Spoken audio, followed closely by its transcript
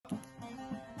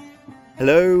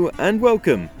Hello and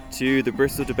welcome to the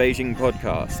Bristol to Beijing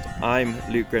podcast. I'm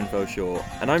Luke Grenfell-Shaw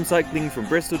and I'm cycling from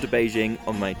Bristol to Beijing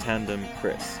on my tandem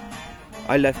Chris.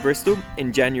 I left Bristol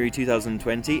in January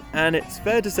 2020 and it's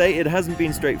fair to say it hasn't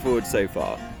been straightforward so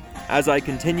far. As I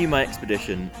continue my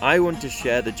expedition, I want to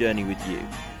share the journey with you.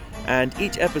 And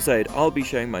each episode I'll be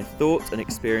sharing my thoughts and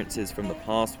experiences from the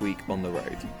past week on the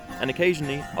road. And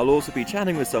occasionally I'll also be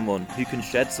chatting with someone who can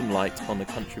shed some light on the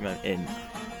country I'm in,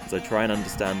 as I try and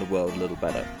understand the world a little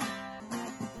better.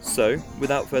 So,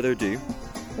 without further ado,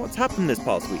 what's happened this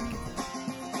past week?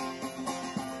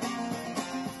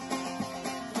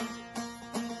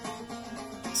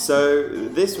 So,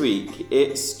 this week,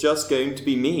 it's just going to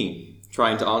be me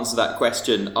trying to answer that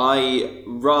question. I,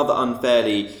 rather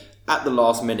unfairly, at the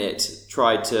last minute,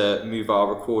 tried to move our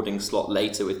recording slot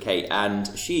later with Kate,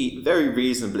 and she, very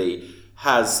reasonably,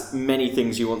 has many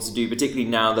things she wants to do, particularly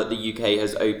now that the UK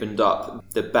has opened up.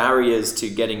 The barriers to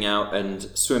getting out and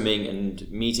swimming and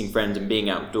meeting friends and being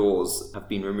outdoors have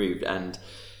been removed, and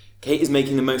Kate is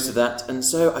making the most of that. And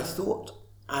so I thought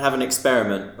I'd have an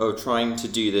experiment of trying to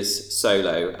do this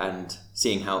solo and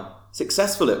seeing how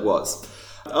successful it was.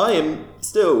 I am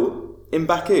still in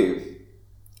Baku.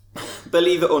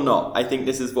 Believe it or not, I think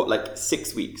this is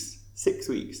 6 weeks. 6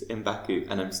 weeks in Baku,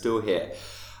 and I'm still here.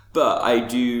 But I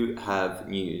do have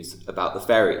news about the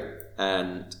ferry,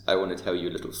 and I want to tell you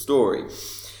a little story.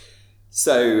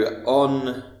 So,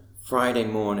 on Friday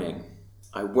morning,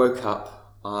 I woke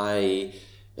up, I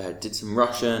did some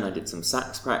Russian, I did some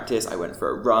sax practice, I went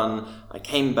for a run, I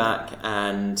came back,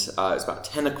 and it was about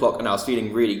 10 o'clock, and I was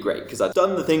feeling really great, because I'd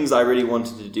done the things I really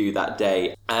wanted to do that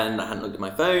day, and I hadn't looked at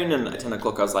my phone, and at 10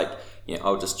 o'clock I was like,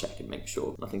 I'll just check and make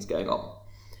sure nothing's going on.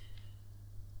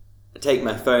 I take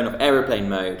my phone off aeroplane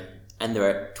mode, and there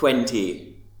are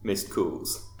 20 missed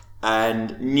calls.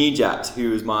 And Nijat, who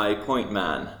was my point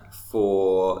man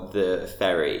for the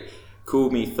ferry,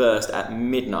 called me first at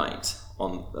midnight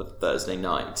on a Thursday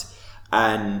night.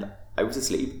 And I was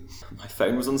asleep. My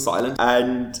phone was on silent.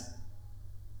 And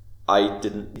I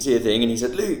didn't see a thing. And he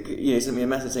said, Luke, he sent me a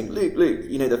message saying, Luke,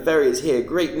 the ferry is here.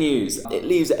 Great news. It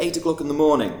leaves at 8 o'clock in the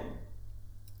morning.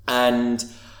 And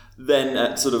then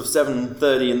at sort of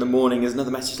 7:30 in the morning, there's another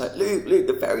message like, Luke,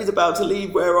 the ferry's about to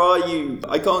leave. Where are you?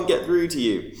 I can't get through to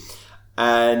you.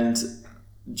 And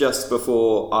just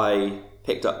before I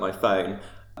picked up my phone,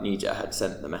 Nija had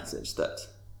sent the message that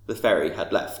the ferry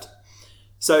had left.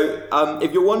 So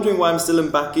if you're wondering why I'm still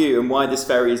in Baku and why this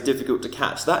ferry is difficult to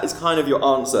catch, that is kind of your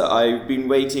answer. I've been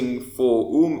waiting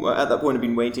for, at that point, I've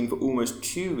been waiting for almost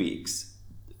 2 weeks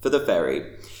for the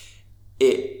ferry.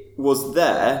 It was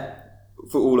there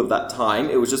for all of that time.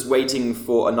 It was just waiting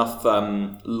for enough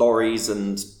lorries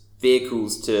and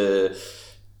vehicles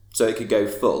so it could go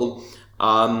full.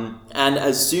 And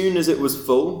as soon as it was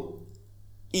full,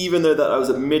 even though that I was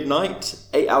at midnight,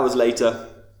 8 hours later,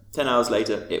 10 hours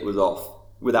later, it was off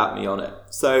without me on it.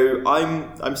 So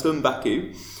I'm still in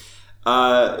Baku.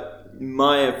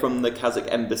 Maya from the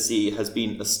Kazakh embassy has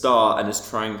been a star and is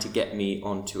trying to get me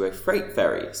onto a freight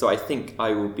ferry. So I think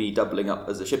I will be doubling up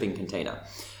as a shipping container,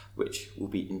 which will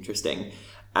be interesting.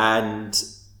 And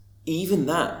even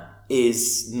that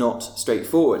is not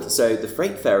straightforward. So the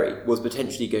freight ferry was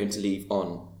potentially going to leave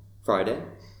on Friday,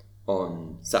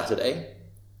 on Saturday,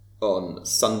 on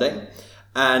Sunday.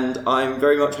 And I'm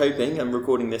very much hoping, I'm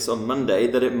recording this on Monday,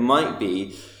 that it might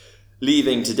be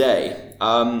leaving today.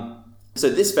 So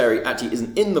this ferry actually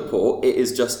isn't in the port, it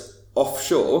is just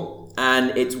offshore,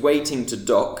 and it's waiting to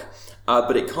dock.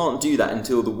 But it can't do that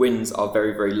until the winds are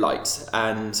very, very light.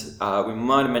 And we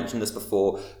might have mentioned this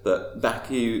before, but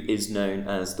Baku is known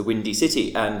as the Windy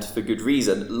City, and for good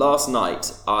reason. Last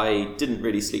night, I didn't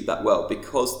really sleep that well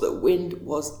because the wind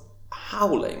was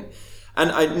howling.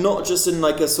 And not just in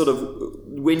like a sort of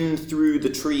wind through the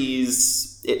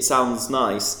trees, it sounds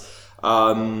nice.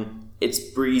 It's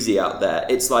breezy out there.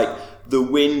 It's like the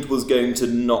wind was going to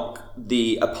knock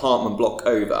the apartment block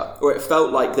over. Or it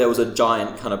felt like there was a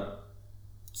giant kind of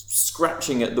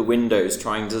scratching at the windows,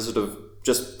 trying to sort of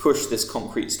just push this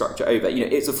concrete structure over.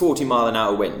 It's a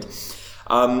 40-mile-an-hour wind.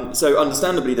 So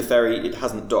understandably, the ferry, it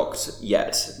hasn't docked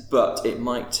yet, but it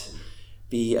might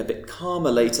be a bit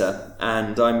calmer later.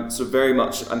 And I'm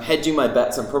hedging my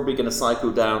bets. I'm probably going to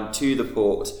cycle down to the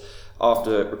port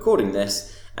after recording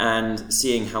this and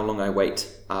seeing how long I wait.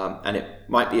 And it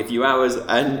might be a few hours,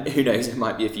 and who knows, it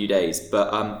might be a few days.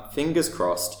 But fingers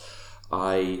crossed,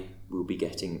 I will be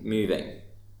getting moving.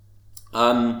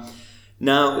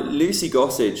 Now, Lucy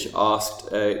Gossage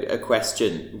asked a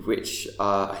question, which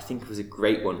I think was a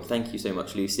great one. Thank you so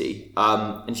much, Lucy.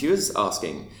 And she was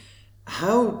asking,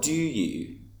 how do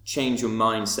you change your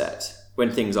mindset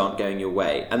when things aren't going your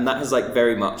way. And that has like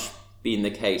very much been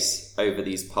the case over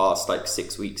these past like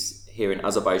 6 weeks here in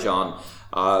Azerbaijan,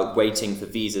 waiting for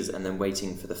visas and then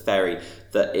waiting for the ferry,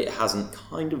 that it hasn't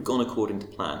kind of gone according to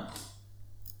plan.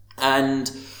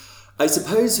 And I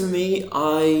suppose for me,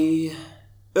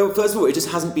 well, first of all, it just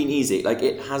hasn't been easy. Like,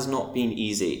 it has not been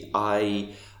easy.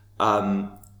 I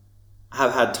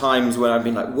have had times when I've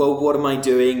been like, well, what am I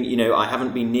doing? You know, I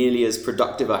haven't been nearly as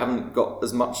productive. I haven't got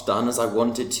as much done as I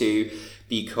wanted to,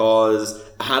 because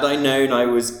had I known I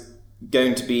was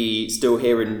going to be still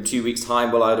here in 2 weeks'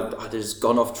 time, well, I'd just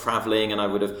gone off travelling and I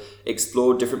would have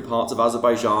explored different parts of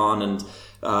Azerbaijan, and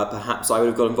perhaps I would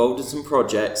have got involved in some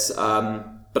projects.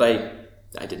 But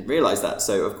I didn't realise that.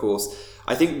 So, of course,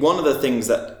 I think one of the things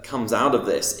that comes out of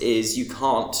this is you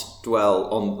can't dwell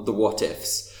on the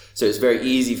what-ifs. So it's very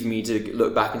easy for me to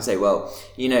look back and say, well,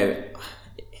 you know,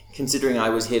 considering I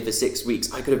was here for 6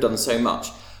 weeks, I could have done so much.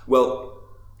 Well,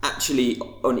 actually,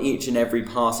 on each and every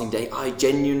passing day, I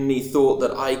genuinely thought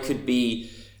that I could be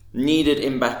needed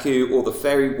in Baku or the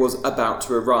ferry was about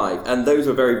to arrive. And those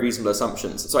were very reasonable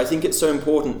assumptions. So I think it's so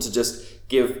important to just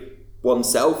give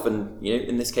oneself, and, you know,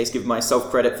 in this case, give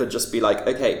myself credit for just be like,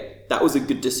 okay, that was a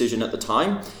good decision at the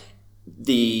time.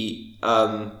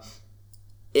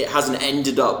 It hasn't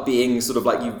ended up being sort of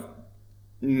like you've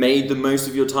made the most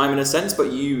of your time in a sense,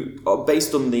 but you are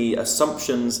based on the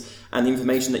assumptions and the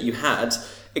information that you had,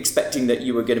 expecting that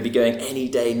you were going to be going any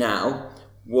day now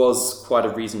was quite a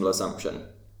reasonable assumption.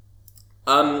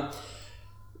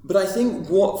 But I think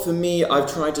what, for me,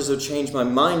 I've tried to sort of change my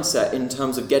mindset in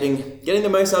terms of getting the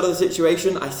most out of the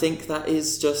situation. I think that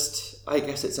is just, I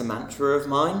guess it's a mantra of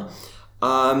mine.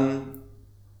 And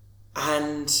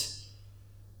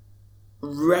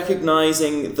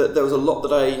recognizing that there was a lot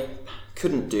that I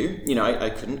couldn't do. You know, I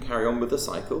couldn't carry on with the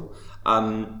cycle.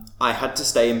 I had to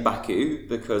stay in Baku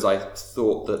because I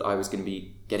thought that I was going to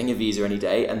be getting a visa any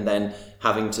day and then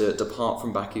having to depart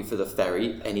from Baku for the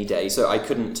ferry any day. So I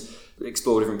couldn't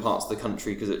explore different parts of the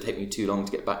country because it would take me too long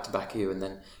to get back to Baku and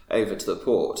then over to the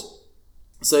port.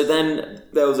 So then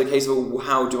there was a case of, well,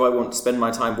 how do I want to spend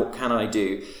my time? What can I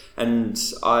do? And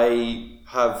I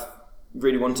have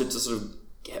really wanted to sort of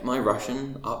get my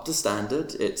Russian up to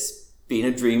standard. It's been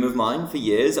a dream of mine for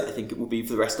years. I think it will be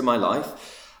for the rest of my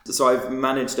life. So I've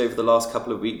managed over the last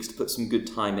couple of weeks to put some good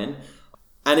time in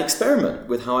and experiment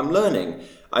with how I'm learning.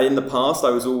 In the past,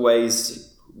 I was always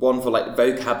one for like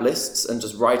vocab lists and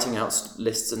just writing out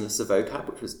lists and lists of vocab,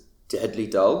 which was deadly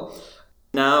dull.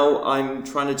 Now I'm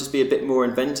trying to just be a bit more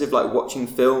inventive, like watching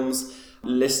films,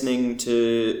 listening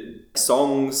to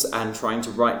songs and trying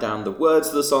to write down the words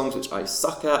of the songs, which I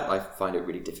suck at. I find it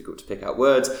really difficult to pick out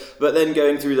words, but then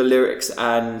going through the lyrics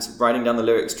and writing down the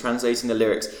lyrics, translating the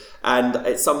lyrics. And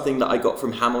it's something that I got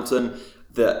from Hamilton,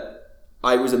 that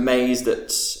I was amazed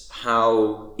at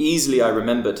how easily I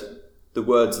remembered the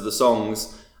words of the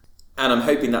songs. And I'm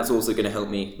hoping that's also going to help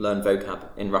me learn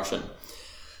vocab in Russian.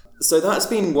 So that's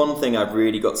been one thing I've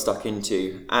really got stuck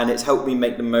into, and it's helped me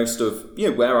make the most of, you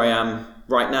know, where I am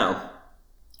right now.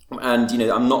 And, you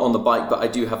know, I'm not on the bike, but I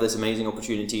do have this amazing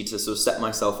opportunity to sort of set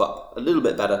myself up a little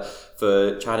bit better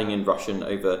for chatting in Russian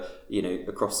over, you know,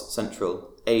 across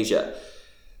Central Asia.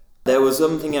 There was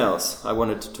something else I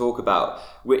wanted to talk about,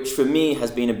 which for me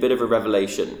has been a bit of a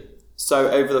revelation. So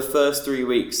over the first 3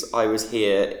 weeks I was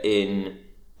here in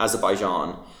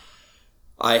Azerbaijan,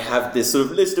 I have this sort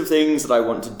of list of things that I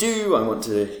want to do. I want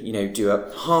to, you know, do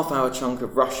a half-hour chunk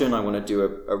of Russian. I want to do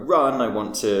a run. I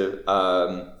want to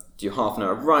do half an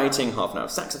hour of writing, half an hour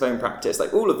of saxophone practice.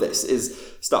 Like, all of this is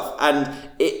stuff. And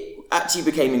it actually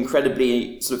became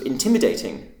incredibly sort of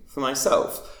intimidating for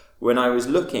myself when I was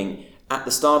looking at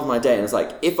the start of my day. And it's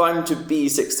like, if I'm to be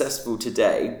successful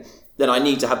today, then I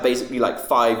need to have basically like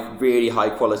 5 really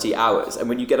high-quality hours. And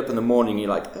when you get up in the morning, you're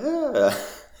like,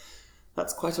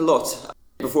 that's quite a lot.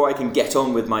 Before I can get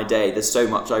on with my day, there's so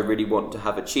much I really want to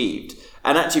have achieved.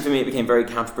 And actually for me, it became very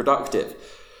counterproductive.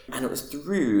 And it was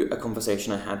through a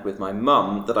conversation I had with my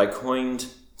mum that I coined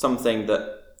something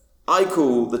that I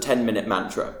call the 10-minute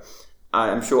mantra.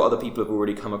 I'm sure other people have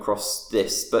already come across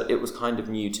this, but it was kind of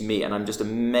new to me, and I'm just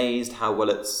amazed how well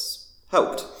it's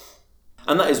helped.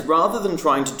 And that is, rather than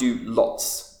trying to do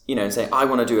lots, you know, and say, I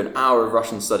want to do an hour of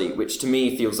Russian study, which to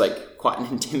me feels like quite an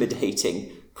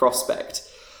intimidating prospect,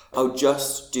 I'll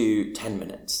just do 10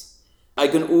 minutes. I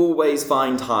can always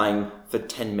find time for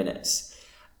 10 minutes.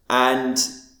 And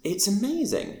it's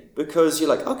amazing because you're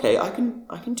like, okay, I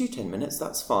can do 10 minutes.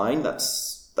 That's fine. That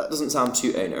doesn't sound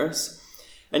too onerous.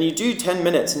 And you do 10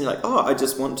 minutes and you're like, I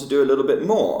just want to do a little bit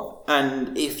more.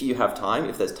 And if you have time,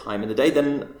 if there's time in the day,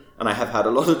 then and I have had a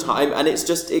lot of time, and it's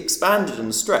just expanded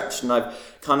and stretched, and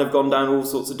I've kind of gone down all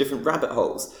sorts of different rabbit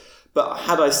holes. But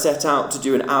had I set out to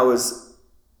do an hour's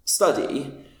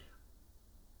study,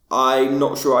 I'm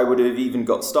not sure I would have even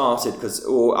got started,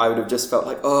 or I would have just felt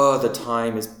like, oh, the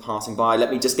time is passing by, let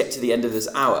me just get to the end of this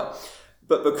hour.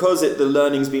 But because the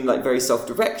learning's been like very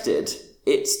self-directed,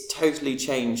 it's totally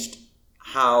changed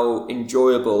how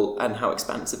enjoyable and how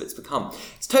expansive it's become.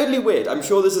 It's totally weird. I'm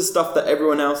sure this is stuff that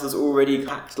everyone else has already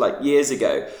cracked like years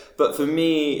ago. But for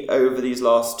me, over these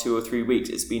last 2 or 3 weeks,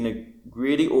 it's been a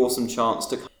really awesome chance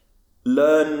to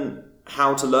learn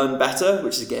how to learn better,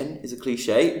 which again is a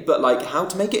cliche, but like how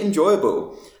to make it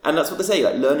enjoyable. And that's what they say,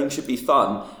 like learning should be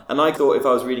fun. And I thought if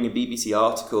I was reading a BBC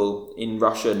article in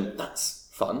Russian, that's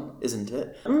fun, isn't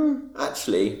it?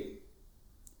 Actually,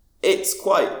 it's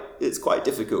quite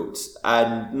difficult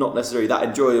and not necessarily that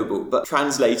enjoyable, but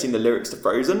translating the lyrics to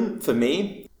Frozen, for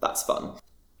me, that's fun.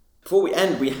 Before we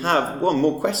end, we have one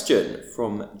more question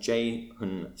from Jay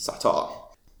Hun Satar.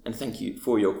 And thank you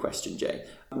for your question, Jay.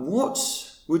 What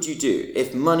would you do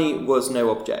if money was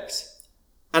no object?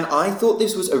 And I thought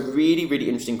this was a really, really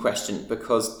interesting question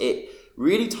because it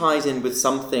really ties in with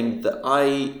something that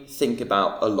I think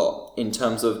about a lot in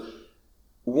terms of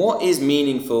what is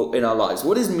meaningful in our lives?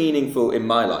 What is meaningful in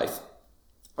my life?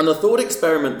 And the thought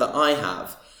experiment that I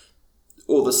have,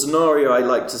 or the scenario I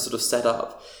like to sort of set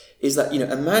up, is that,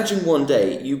 imagine one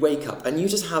day you wake up and you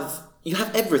just have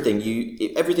everything,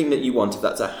 everything that you want. If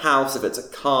that's a house, if it's a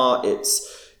car,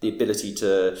 it's the ability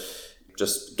to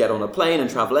just get on a plane and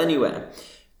travel anywhere.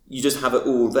 You just have it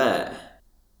all there.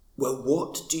 Well,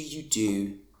 what do you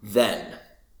do then?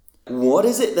 What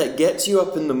is it that gets you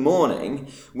up in the morning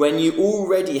when you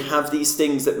already have these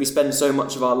things that we spend so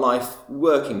much of our life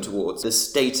working towards? The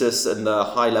status and the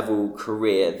high-level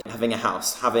career, having a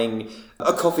house, having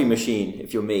a coffee machine,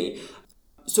 if you're me.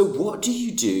 So what do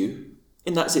you do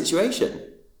in that situation?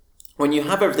 When you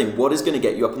have everything, what is going to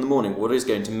get you up in the morning? What is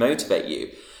going to motivate you?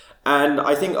 And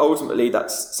I think ultimately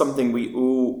that's something we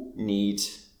all need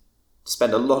to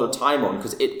spend a lot of time on,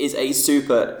 because it is a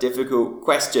super difficult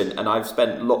question, and I've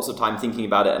spent lots of time thinking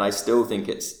about it, and I still think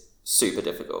it's super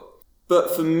difficult.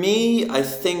 But for me, I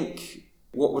think,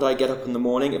 what would I get up in the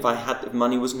morning if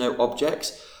money was no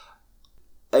object?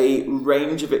 A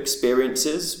range of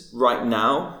experiences right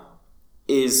now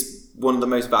is one of the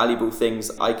most valuable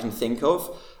things I can think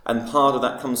of, and part of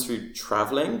that comes through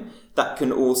traveling. That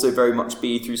can also very much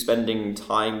be through spending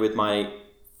time with my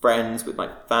friends, with my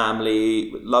family,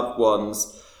 with loved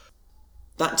ones.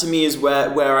 That to me is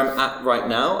where I'm at right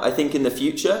now. I think in the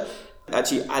future,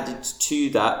 actually added to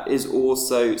that is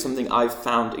also something I've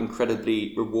found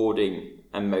incredibly rewarding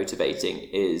and motivating,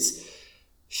 is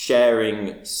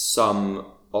sharing some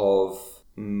of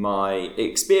my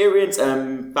experience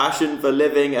and passion for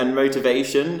living and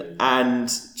motivation,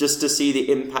 and just to see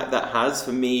the impact that has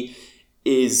for me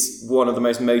is one of the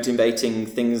most motivating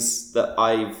things that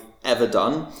I've ever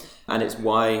done. And it's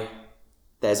why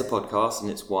there's a podcast,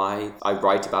 and it's why I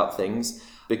write about things,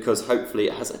 because hopefully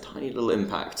it has a tiny little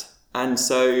impact. And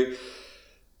so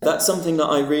that's something that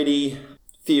I really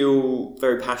feel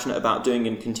very passionate about doing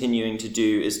and continuing to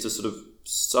do, is to sort of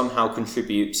somehow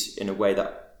contribute in a way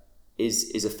that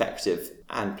is effective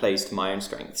and plays to my own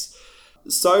strengths.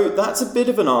 So that's a bit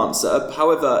of an answer.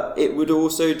 However, it would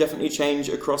also definitely change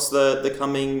across the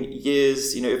coming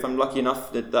years. If I'm lucky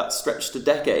enough that stretch to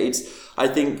decades, I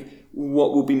think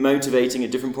what will be motivating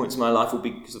at different points in my life will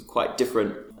be sort of quite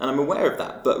different. And I'm aware of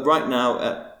that. But right now,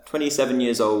 at 27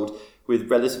 years old,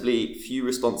 with relatively few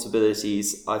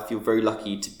responsibilities, I feel very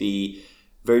lucky to be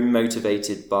very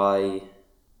motivated by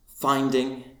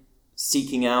finding,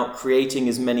 seeking out, creating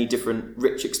as many different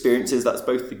rich experiences. That's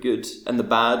both the good and the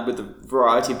bad, with a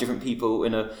variety of different people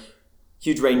in a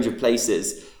huge range of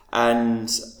places.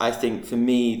 And I think for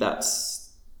me, that's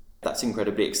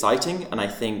incredibly exciting. And I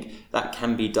think that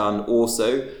can be done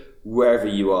also wherever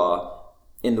you are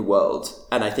in the world.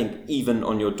 And I think even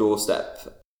on your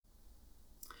doorstep.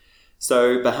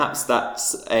 So perhaps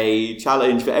that's a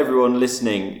challenge for everyone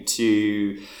listening,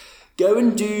 to go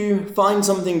and find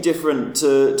something different,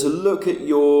 to look at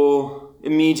your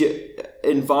immediate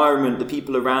environment, the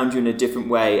people around you, in a different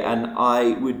way. And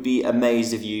I would be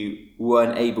amazed if you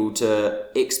weren't able to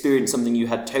experience something you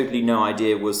had totally no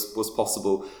idea was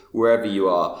possible wherever you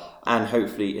are, and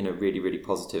hopefully in a really, really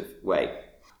positive way.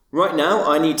 Right now,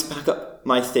 I need to pack up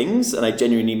my things, and I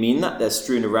genuinely mean that. They're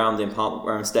strewn around the apartment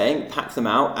where I'm staying. Pack them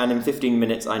out, and in 15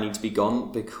 minutes I need to be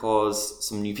gone because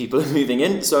some new people are moving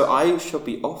in. So I shall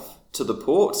be off to the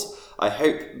port. I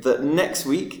hope that next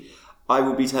week I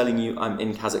will be telling you I'm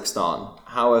in Kazakhstan.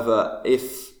 However,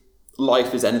 if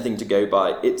life is anything to go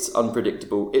by, it's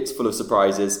unpredictable, it's full of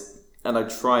surprises, and I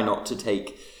try not to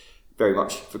take very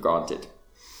much for granted.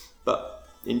 But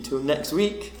until next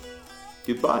week,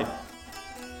 goodbye.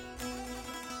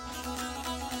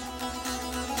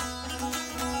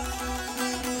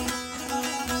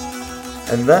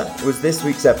 And that was this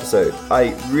week's episode.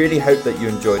 I really hope that you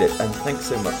enjoyed it, and thanks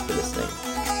so much for listening.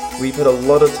 We put a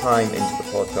lot of time into the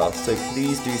podcast, so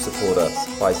please do support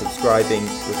us by subscribing,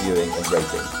 reviewing and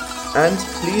rating. And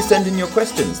please send in your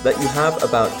questions that you have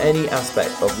about any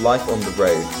aspect of life on the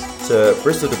road to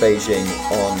Bristol to Beijing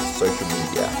on social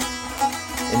media.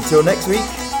 Until next week,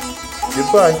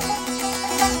 goodbye.